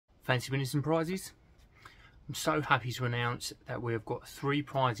Fancy winning some prizes? I'm so happy to announce that we've got 3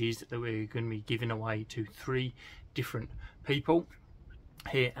 prizes that we're going to be giving away to 3 different people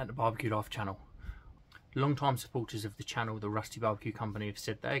here at the Barbecue Life channel. Long-time supporters of the channel, the Rusty Barbecue Company, have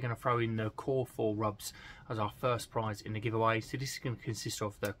said they're going to throw in the core 4 rubs as our first prize in the giveaway. So this is going to consist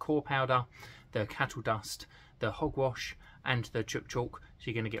of the core powder, the cattle dust, the hogwash and the chook chalk. So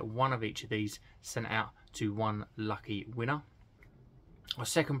you're going to get one of each of these sent out to one lucky winner. Our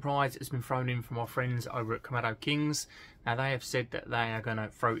second prize has been thrown in from our friends over at Kamado Kings. Now they have said that they are going to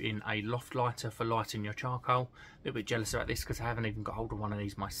throw in a loft lighter for lighting your charcoal. A little bit jealous about this because I haven't even got hold of one of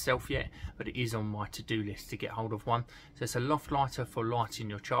these myself yet, but it is on my to-do list to get hold of one. So it's a loft lighter for lighting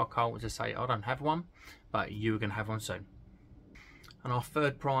your charcoal. As I say, I don't have one, but you are going to have one soon. And our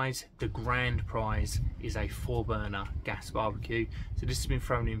third prize, the grand prize, is a 4-burner gas barbecue. So this has been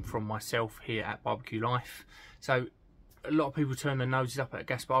thrown in from myself here at Barbecue Life. So a lot of people turn their noses up at a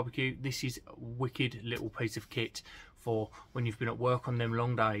gas barbecue. This is a wicked little piece of kit for when you've been at work on them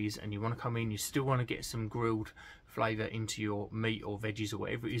long days and you want to come in, you still want to get some grilled flavour into your meat or veggies or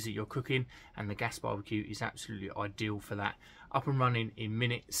whatever it is that you're cooking, and the gas barbecue is absolutely ideal for that. Up and running in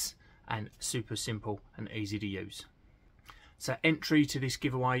minutes and super simple and easy to use. So entry to this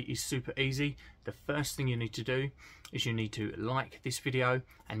giveaway is super easy. The first thing you need to do is you need to like this video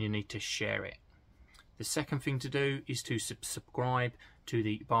and you need to share it. The second thing to do is to subscribe to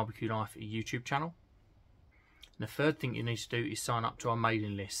the Barbecue Life YouTube channel. And the third thing you need to do is sign up to our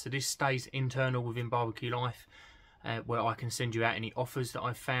mailing list. So this stays internal within Barbecue Life, where I can send you out any offers that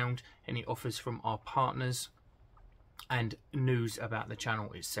I've found, any offers from our partners, and news about the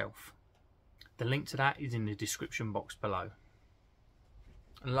channel itself. The link to that is in the description box below.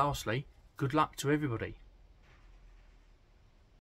 And lastly, good luck to everybody.